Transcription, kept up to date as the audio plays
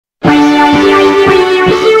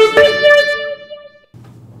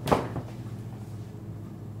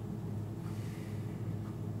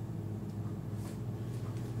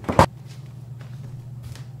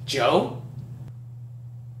Joe?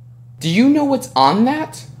 Do you know what's on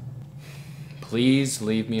that? Please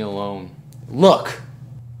leave me alone. Look!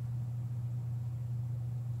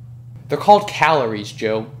 They're called calories,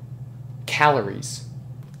 Joe. Calories.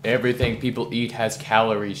 Everything people eat has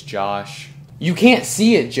calories, Josh. You can't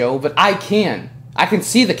see it, Joe, but I can. I can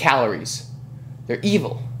see the calories. They're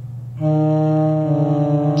evil.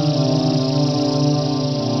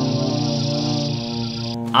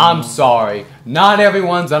 I'm sorry. Not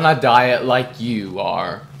everyone's on a diet like you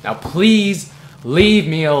are. Now please, leave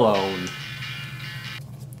me alone.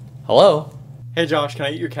 Hello? Hey Josh, can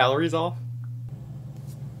I eat your calories off?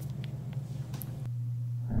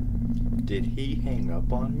 Did he hang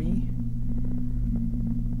up on me?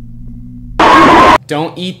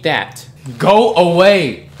 Don't eat that. Go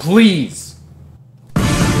away, please.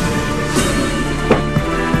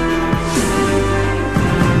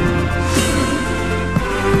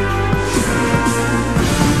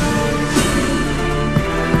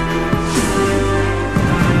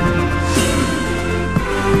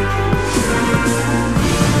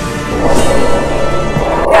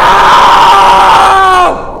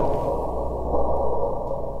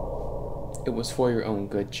 It was for your own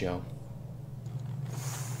good, Joe.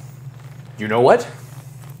 You know what?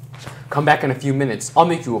 Come back in a few minutes. I'll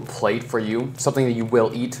make you a plate for you. Something that you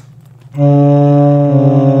will eat.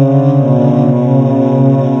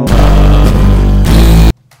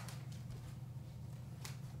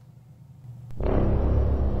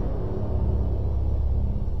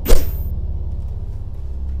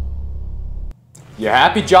 You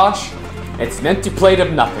happy, Josh? It's an empty plate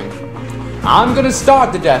of nothing. I'm gonna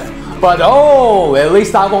starve to death, but oh, at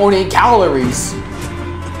least I won't eat calories.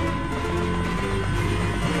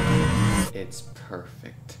 It's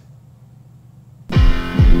perfect.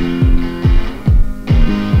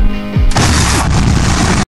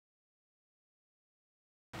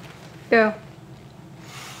 Go.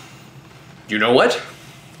 You know what?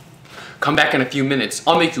 Come back in a few minutes.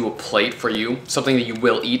 I'll make you a plate for you. Something that you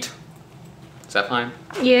will eat. Is that fine?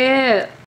 Yeah.